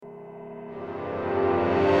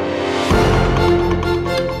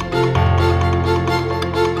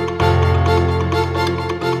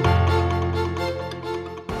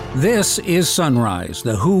This is Sunrise,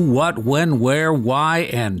 the who, what, when, where, why,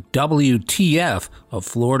 and WTF of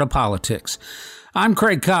Florida politics. I'm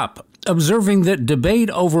Craig Kopp, observing that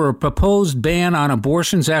debate over a proposed ban on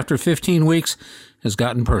abortions after 15 weeks has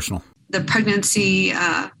gotten personal. The pregnancy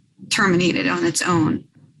terminated on its own.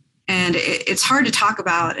 And it's hard to talk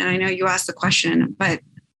about, and I know you asked the question, but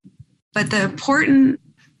the important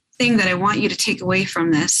thing that I want you to take away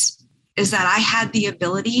from this is that I had the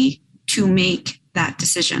ability to make that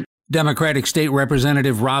decision. Democratic State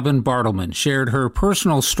Representative Robin Bartleman shared her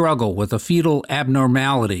personal struggle with a fetal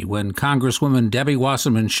abnormality when Congresswoman Debbie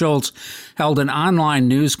Wasserman Schultz held an online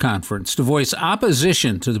news conference to voice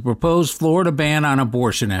opposition to the proposed Florida ban on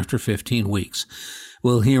abortion after 15 weeks.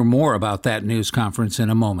 We'll hear more about that news conference in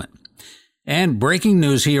a moment. And breaking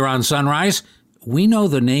news here on Sunrise, we know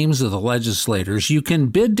the names of the legislators you can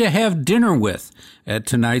bid to have dinner with at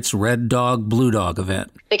tonight's Red Dog, Blue Dog event.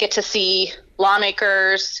 They get to see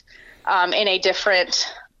lawmakers in a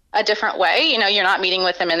different way. You know, you're not meeting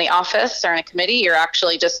with them in the office or in a committee. You're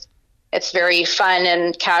actually it's very fun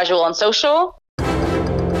and casual and social.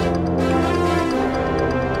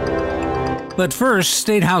 But first,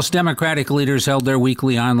 State House Democratic leaders held their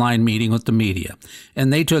weekly online meeting with the media,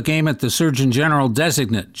 and they took aim at the Surgeon General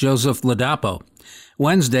designate, Joseph Ladapo.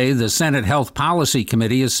 Wednesday, the Senate Health Policy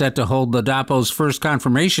Committee is set to hold Ladapo's first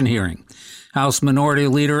confirmation hearing. House Minority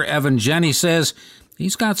Leader Evan Jenny says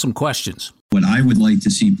he's got some questions. What I would like to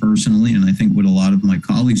see personally, and I think what a lot of my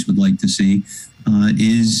colleagues would like to see,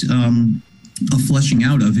 is a fleshing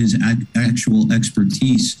out of his actual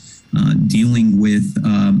expertise dealing with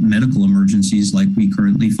medical emergencies like we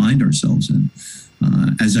currently find ourselves in.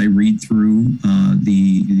 As I read through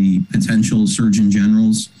the potential Surgeon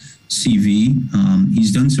General's CV,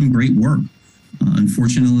 he's done some great work.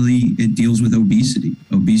 Unfortunately, it deals with obesity.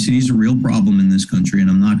 Obesity is a real problem in this country, and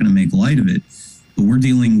I'm not going to make light of it. But we're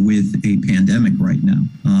dealing with a pandemic right now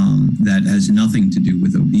that has nothing to do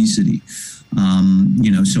with obesity.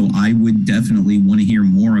 So I would definitely want to hear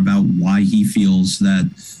more about why he feels that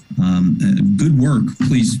good work,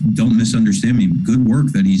 please don't misunderstand me, good work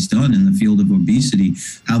that he's done in the field of obesity,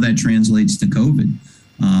 how that translates to COVID.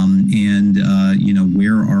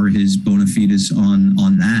 Where are his bona fides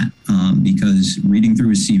on that? Because reading through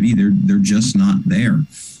his CV, they're just not there.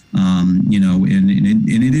 And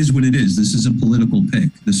it is what it is. This is a political pick.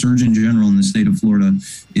 The Surgeon General in the state of Florida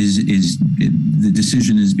the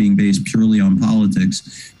decision is being based purely on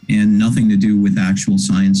politics and nothing to do with actual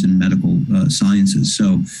science and medical sciences.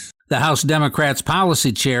 So the House Democrats'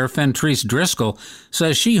 policy chair, Fentrice Driscoll,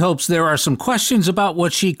 says she hopes there are some questions about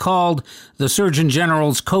what she called the Surgeon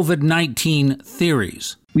General's COVID-19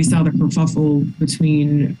 theories. We saw the kerfuffle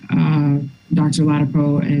between Dr.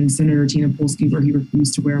 Ladapo and Senator Tina Polsky, where he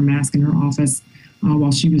refused to wear a mask in her office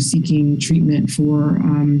while she was seeking treatment for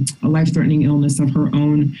a life-threatening illness of her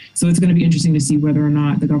own. So it's going to be interesting to see whether or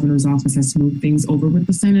not the governor's office has moved things over with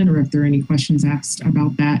the Senate or if there are any questions asked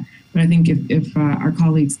about that. But I think if our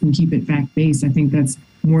colleagues can keep it fact-based, I think that's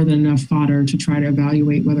more than enough fodder to try to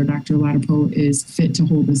evaluate whether Dr. Ladapo is fit to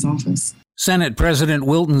hold this office. Senate President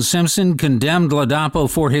Wilton Simpson condemned Ladapo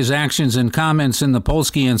for his actions and comments in the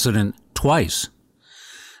Polsky incident twice.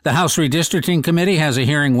 The House Redistricting Committee has a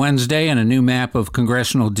hearing Wednesday and a new map of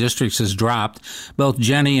congressional districts is dropped. Both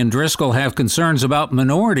Jenny and Driscoll have concerns about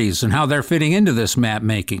minorities and how they're fitting into this map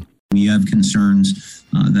making. We have concerns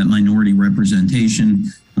that minority representation,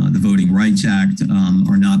 the Voting Rights Act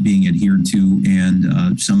are not being adhered to,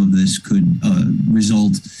 and some of this could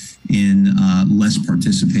result in less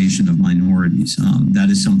participation of minorities. That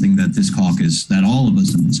is something that this caucus, that all of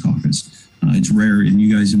us in this caucus, it's rare, and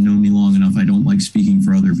you guys have known me long enough, I don't like speaking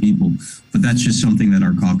for other people, but that's just something that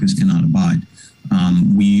our caucus cannot abide.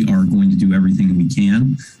 We are going to do everything we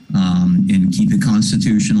can and keep it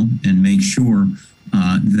constitutional and make sure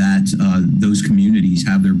that those communities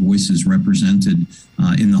have their voices represented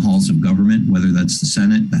in the halls of government, whether that's the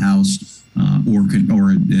Senate, the House, or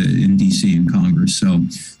in D.C. in Congress. So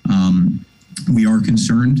we are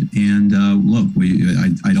concerned, and look,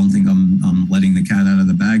 I don't think I'm letting the cat out of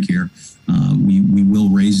the bag here. We will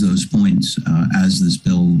raise those points as these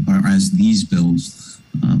bills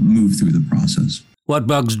move through the process. What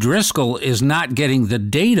bugs Driscoll is not getting the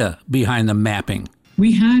data behind the mapping.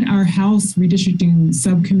 We had our House redistricting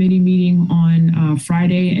subcommittee meeting on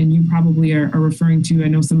Friday, and you probably are referring to, I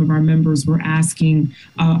know some of our members were asking,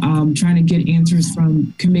 trying to get answers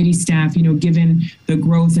from committee staff, given the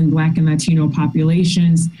growth in Black and Latino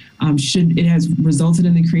populations, it has resulted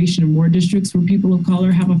in the creation of more districts where people of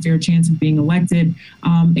color have a fair chance of being elected.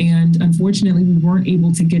 And unfortunately, we weren't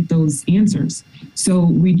able to get those answers. So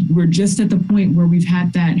we're just at the point where we've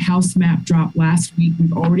had that House map drop last week.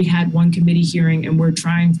 We've already had one committee hearing, and we're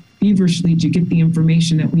trying feverishly to get the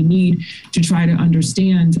information that we need to try to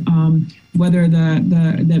understand whether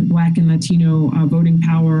the Black and Latino voting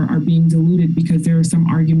power are being diluted, because there are some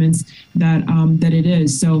arguments that it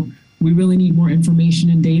is. So we really need more information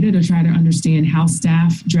and data to try to understand how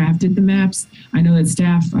staff drafted the maps. I know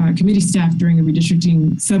that committee staff during the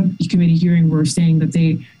redistricting subcommittee hearing were saying that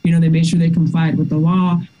they made sure they complied with the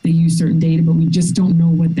law, they used certain data, but we just don't know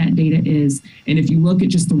what that data is. And if you look at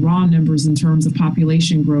just the raw numbers in terms of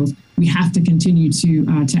population growth, we have to continue to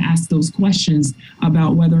ask those questions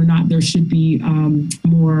about whether or not there should be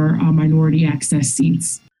more minority access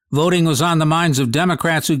seats. Voting was on the minds of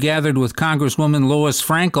Democrats who gathered with Congresswoman Lois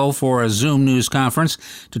Frankel for a Zoom news conference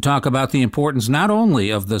to talk about the importance not only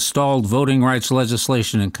of the stalled voting rights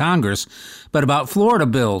legislation in Congress, but about Florida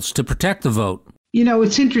bills to protect the vote.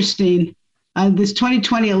 It's interesting. This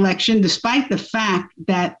 2020 election, despite the fact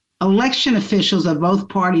that election officials of both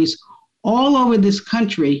parties all over this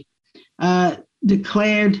country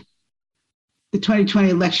declared the 2020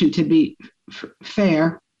 election to be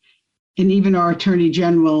fair, and even our Attorney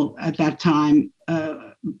General at that time,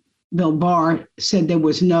 Bill Barr, said there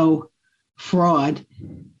was no fraud.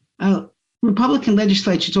 Republican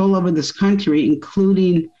legislatures all over this country,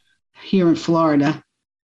 including here in Florida,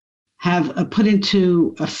 have put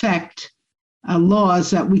into effect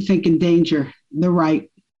laws that we think endanger the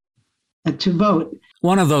right to vote.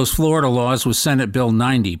 One of those Florida laws was Senate Bill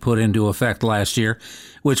 90, put into effect last year,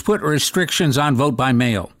 which put restrictions on vote by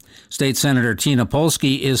mail. State Senator Tina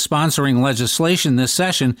Polsky is sponsoring legislation this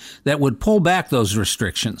session that would pull back those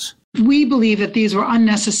restrictions. We believe that these were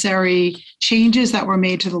unnecessary changes that were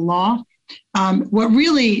made to the law. What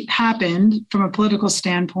really happened from a political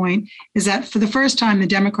standpoint is that for the first time, the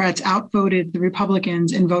Democrats outvoted the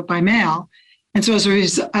Republicans in vote by mail. And so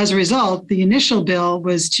as a result, the initial bill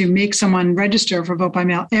was to make someone register for vote by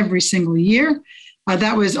mail every single year.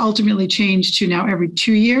 That was ultimately changed to now every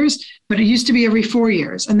 2 years, but it used to be every 4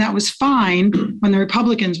 years. And that was fine when the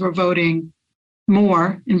Republicans were voting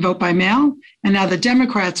more in vote by mail. And now the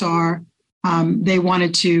Democrats they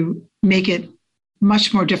wanted to make it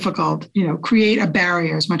much more difficult, create a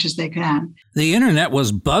barrier as much as they can. The internet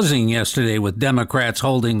was buzzing yesterday with Democrats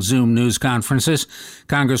holding Zoom news conferences.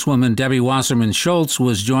 Congresswoman Debbie Wasserman Schultz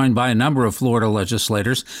was joined by a number of Florida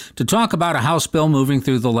legislators to talk about a House bill moving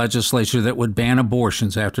through the legislature that would ban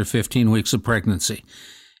abortions after 15 weeks of pregnancy.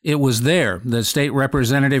 It was there that State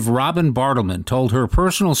Representative Robin Bartleman told her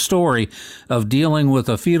personal story of dealing with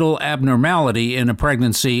a fetal abnormality in a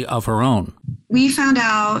pregnancy of her own. We found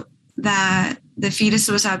out that the fetus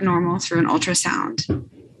was abnormal through an ultrasound.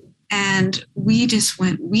 And we just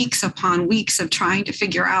went weeks upon weeks of trying to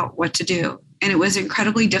figure out what to do. And it was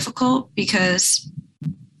incredibly difficult because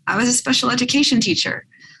I was a special education teacher.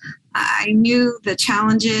 I knew the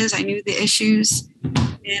challenges, I knew the issues,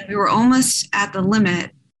 and we were almost at the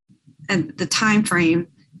limit and the time frame,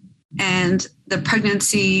 and the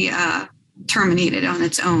pregnancy terminated on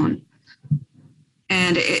its own.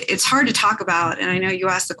 And it's hard to talk about, and I know you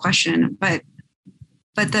asked the question, but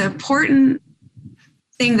the important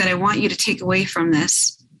thing that I want you to take away from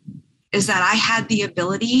this is that I had the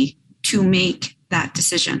ability to make that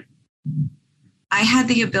decision. I had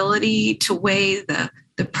the ability to weigh the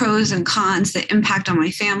pros and cons, the impact on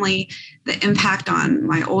my family, the impact on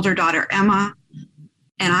my older daughter, Emma.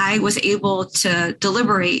 And I was able to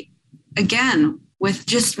deliberate again with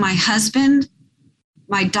just my husband,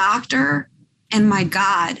 my doctor, and my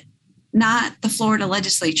God, not the Florida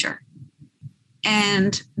legislature.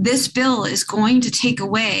 And this bill is going to take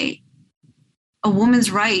away a woman's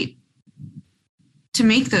right to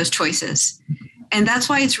make those choices. And that's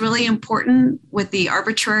why it's really important with the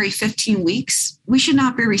arbitrary 15 weeks. We should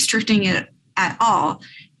not be restricting it at all.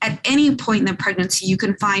 At any point in the pregnancy, you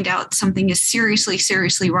can find out something is seriously,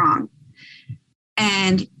 seriously wrong.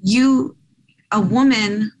 And a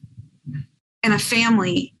woman and a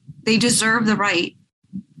family, they deserve the right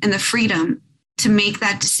and the freedom to make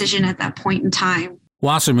that decision at that point in time.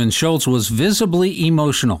 Wasserman Schultz was visibly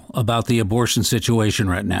emotional about the abortion situation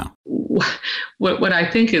right now. What I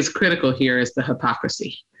think is critical here is the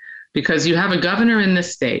hypocrisy, because you have a governor in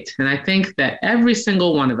this state, and I think that every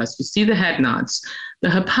single one of us, you see the head nods, The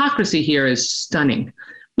hypocrisy here is stunning.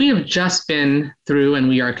 We have just been through, and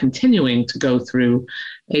we are continuing to go through,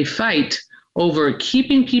 a fight over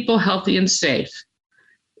keeping people healthy and safe,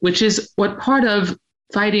 which is what part of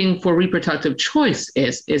fighting for reproductive choice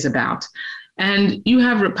is about. And you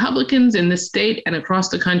have Republicans in this state and across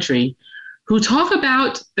the country who talk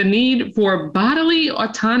about the need for bodily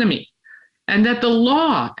autonomy, and that the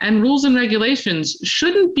law and rules and regulations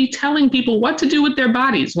shouldn't be telling people what to do with their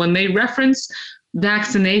bodies when they reference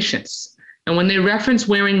vaccinations and when they reference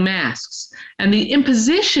wearing masks, and the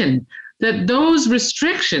imposition that those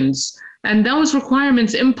restrictions and those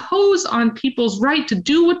requirements impose on people's right to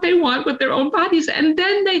do what they want with their own bodies. And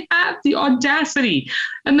then they have the audacity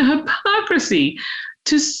and the hypocrisy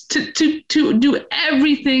to do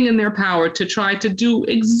everything in their power to try to do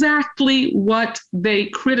exactly what they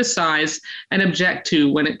criticize and object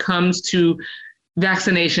to when it comes to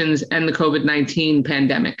vaccinations and the COVID-19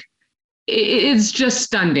 pandemic. It's just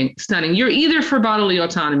stunning. You're either for bodily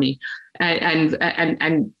autonomy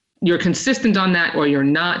and you're consistent on that, or you're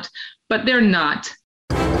not, but they're not.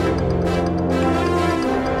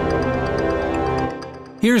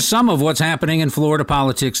 Here's some of what's happening in Florida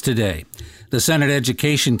politics today. The Senate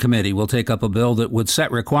Education Committee will take up a bill that would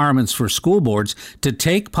set requirements for school boards to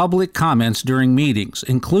take public comments during meetings,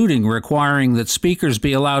 including requiring that speakers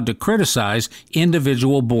be allowed to criticize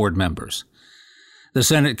individual board members. The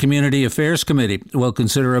Senate Community Affairs Committee will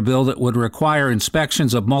consider a bill that would require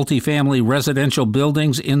inspections of multifamily residential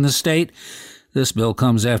buildings in the state. This bill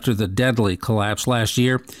comes after the deadly collapse last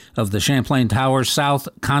year of the Champlain Towers South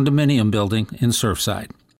condominium building in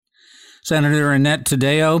Surfside. Senator Annette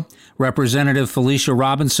Taddeo, Representative Felicia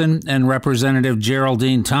Robinson, and Representative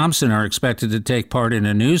Geraldine Thompson are expected to take part in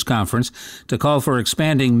a news conference to call for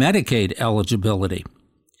expanding Medicaid eligibility.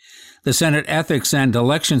 The Senate Ethics and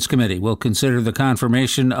Elections Committee will consider the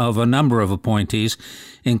confirmation of a number of appointees,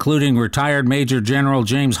 including retired Major General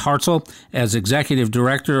James Hartzell as Executive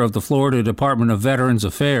Director of the Florida Department of Veterans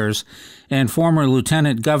Affairs and former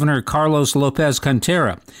Lieutenant Governor Carlos Lopez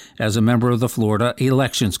Cantera as a member of the Florida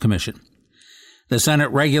Elections Commission. The Senate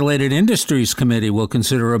Regulated Industries Committee will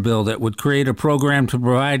consider a bill that would create a program to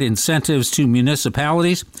provide incentives to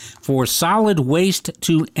municipalities for solid waste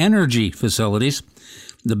to energy facilities.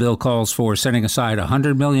 The bill calls for setting aside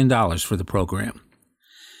 $100 million for the program.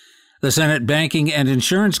 The Senate Banking and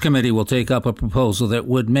Insurance Committee will take up a proposal that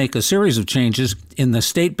would make a series of changes in the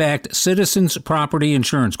state-backed Citizens Property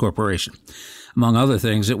Insurance Corporation. Among other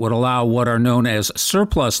things, it would allow what are known as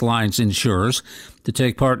surplus lines insurers to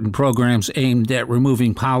take part in programs aimed at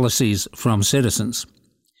removing policies from citizens.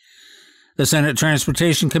 The Senate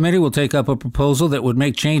Transportation Committee will take up a proposal that would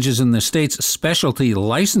make changes in the state's specialty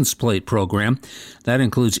license plate program. That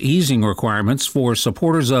includes easing requirements for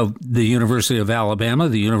supporters of the University of Alabama,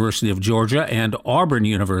 the University of Georgia, and Auburn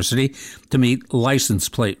University to meet license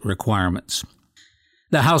plate requirements.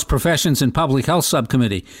 The House Professions and Public Health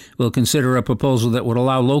Subcommittee will consider a proposal that would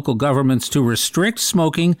allow local governments to restrict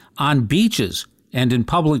smoking on beaches and in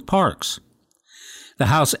public parks. The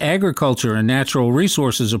House Agriculture and Natural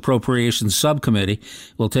Resources Appropriations Subcommittee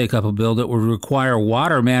will take up a bill that would require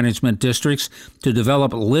water management districts to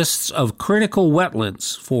develop lists of critical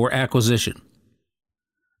wetlands for acquisition.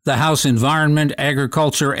 The House Environment,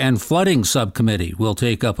 Agriculture, and Flooding Subcommittee will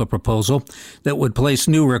take up a proposal that would place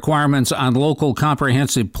new requirements on local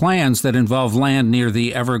comprehensive plans that involve land near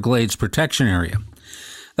the Everglades Protection Area.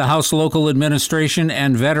 The House Local Administration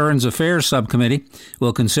and Veterans Affairs Subcommittee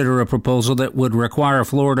will consider a proposal that would require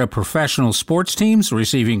Florida professional sports teams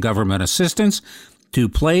receiving government assistance to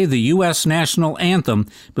play the U.S. national anthem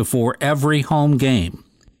before every home game.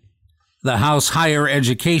 The House Higher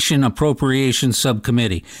Education Appropriations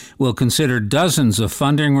Subcommittee will consider dozens of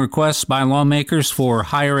funding requests by lawmakers for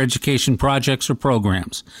higher education projects or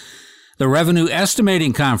programs. The Revenue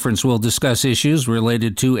Estimating Conference will discuss issues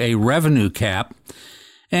related to a revenue cap.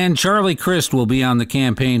 And Charlie Crist will be on the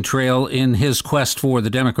campaign trail in his quest for the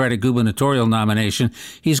Democratic gubernatorial nomination.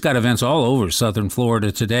 He's got events all over southern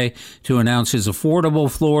Florida today to announce his Affordable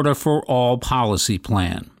Florida for All policy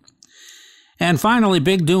plan. And finally,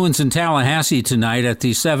 big doings in Tallahassee tonight at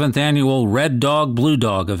the 7th annual Red Dog, Blue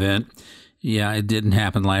Dog event. Yeah, it didn't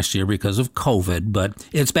happen last year because of COVID, but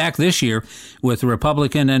it's back this year with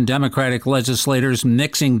Republican and Democratic legislators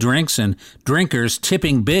mixing drinks and drinkers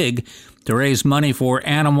tipping big to raise money for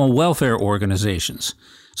animal welfare organizations.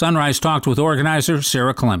 Sunrise talked with organizer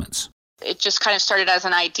Sarah Clemens. It just kind of started as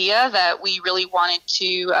an idea that we really wanted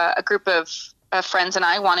to, a group of friends and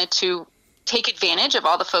I wanted to take advantage of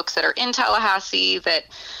all the folks that are in Tallahassee that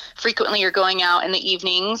frequently are going out in the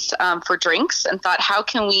evenings for drinks, and thought, how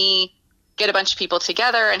can we get a bunch of people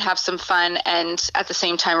together and have some fun, and at the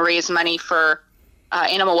same time raise money for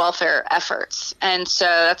animal welfare efforts. And so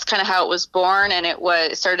that's kind of how it was born. And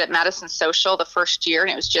it started at Madison Social the first year, and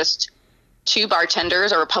it was just 2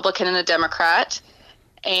 bartenders, a Republican and a Democrat.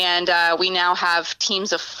 And we now have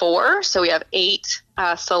teams of 4. So we have 8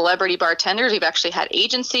 celebrity bartenders. We've actually had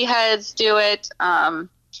agency heads do it.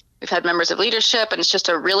 We've had members of leadership, and it's just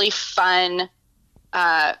a really fun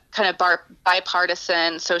kind of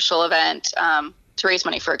bipartisan social event to raise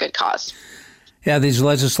money for a good cause. Yeah, these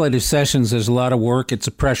legislative sessions, there's a lot of work. It's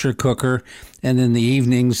a pressure cooker. And in the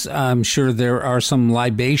evenings, I'm sure there are some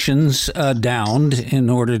libations downed in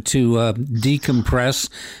order to decompress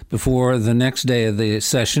before the next day of the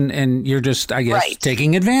session. And you're just, I guess,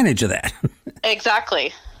 taking advantage of that.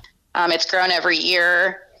 Exactly. It's grown every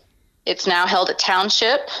year. It's now held at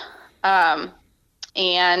Township. And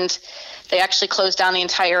they actually closed down the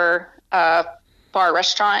entire bar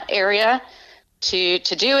restaurant area to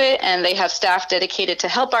do it, and they have staff dedicated to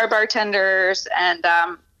help our bartenders, and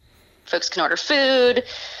folks can order food.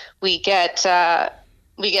 We get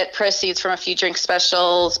proceeds from a few drink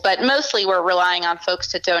specials, but mostly we're relying on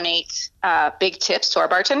folks to donate big tips to our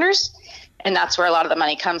bartenders, and that's where a lot of the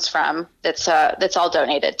money comes from. That's all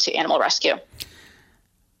donated to animal rescue.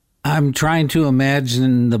 I'm trying to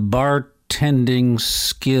imagine the bartending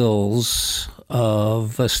skills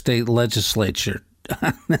of a state legislature.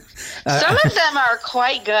 Some of them are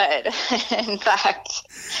quite good. In fact,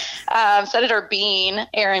 Senator Bean,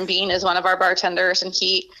 Aaron Bean, is one of our bartenders, and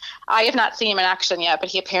I have not seen him in action yet, but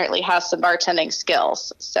he apparently has some bartending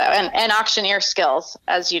skills. So, and auctioneer skills,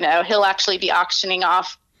 as you know. He'll actually be auctioning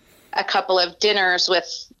off a couple of dinners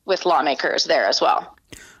with lawmakers there as well.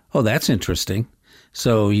 Oh, that's interesting.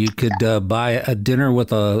 So you could buy a dinner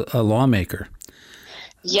with a lawmaker.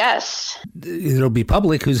 Yes. It'll be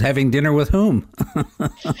public who's having dinner with whom.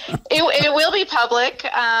 It will be public.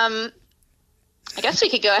 I guess we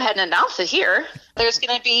could go ahead and announce it here. There's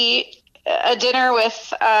going to be a dinner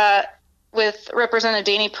with Representative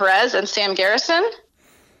Danny Perez and Sam Garrison,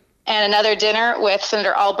 and another dinner with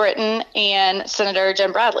Senator Albritton and Senator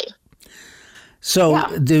Jim Bradley. So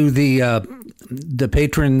do the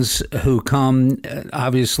patrons who come,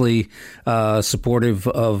 obviously supportive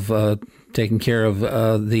of taking care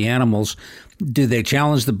of the animals, do they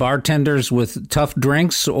challenge the bartenders with tough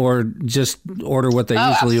drinks or just order what they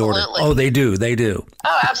usually order? Oh, they do.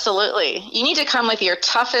 Oh, absolutely. You need to come with your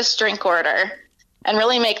toughest drink order and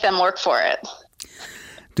really make them work for it.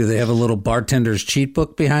 Do they have a little bartender's cheat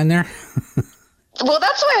book behind there? Well,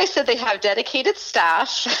 that's why I said they have dedicated staff.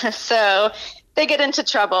 So if they get into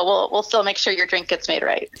trouble, we'll still make sure your drink gets made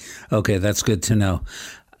right. Okay, that's good to know.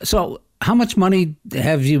 So how much money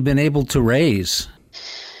have you been able to raise?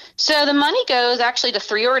 So the money goes actually to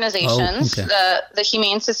 3 organizations, the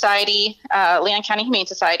Humane Society, Leon County Humane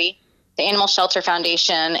Society, the Animal Shelter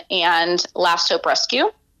Foundation, and Last Hope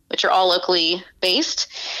Rescue, which are all locally based.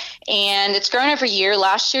 And it's grown every year.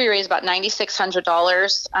 Last year, we raised about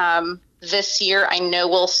 $9,600. This year, I know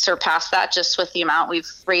we'll surpass that just with the amount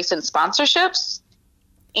we've raised in sponsorships.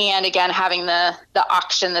 And again, having the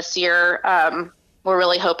auction this year, we're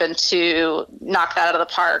really hoping to knock that out of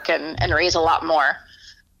the park and raise a lot more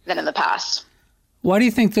than in the past. Why do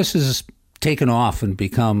you think this has taken off and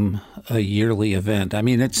become a yearly event? I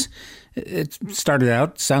mean, it started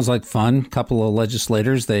out, sounds like fun. A couple of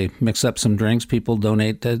legislators, they mix up some drinks, people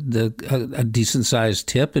donate a decent-sized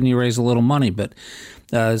tip, and you raise a little money. But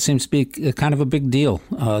it seems to be kind of a big deal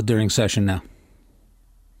during session now.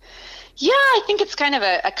 Yeah, I think it's kind of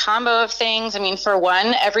a combo of things. I mean, for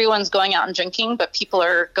one, everyone's going out and drinking, but people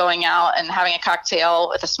are going out and having a cocktail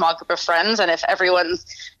with a small group of friends. And if everyone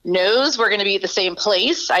knows we're going to be at the same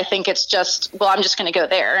place, I think it's just, well, I'm just going to go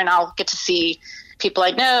there and I'll get to see people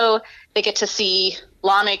I know. They get to see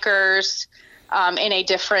lawmakers in a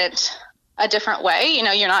different way. You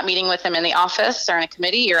know, you're not meeting with them in the office or in a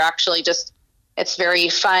committee. You're actually just, it's very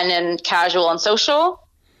fun and casual and social.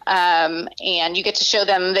 And you get to show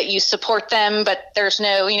them that you support them, but there's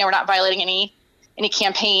no, we're not violating any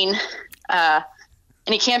campaign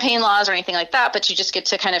laws or anything like that, but you just get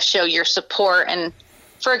to kind of show your support and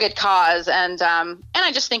for a good cause. And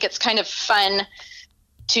I just think it's kind of fun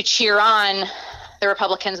to cheer on the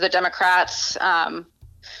Republicans, the Democrats.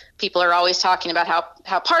 People are always talking about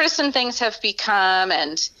how partisan things have become.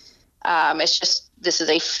 And it's just, this is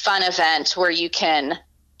a fun event where you can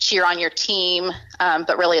cheer on your team,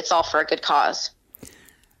 but really it's all for a good cause.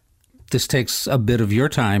 This takes a bit of your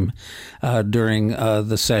time during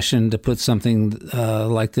the session to put something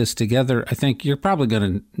like this together. I think you're probably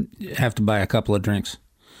going to have to buy a couple of drinks.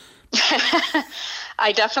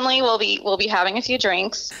 I definitely will be having a few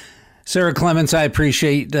drinks. Sarah Clements, I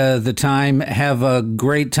appreciate the time. Have a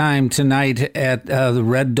great time tonight at the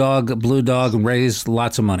Red Dog, Blue Dog, and raise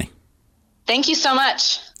lots of money. Thank you so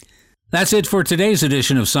much. That's it for today's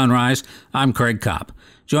edition of Sunrise. I'm Craig Kopp.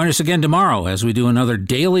 Join us again tomorrow as we do another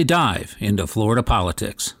daily dive into Florida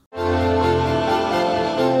politics.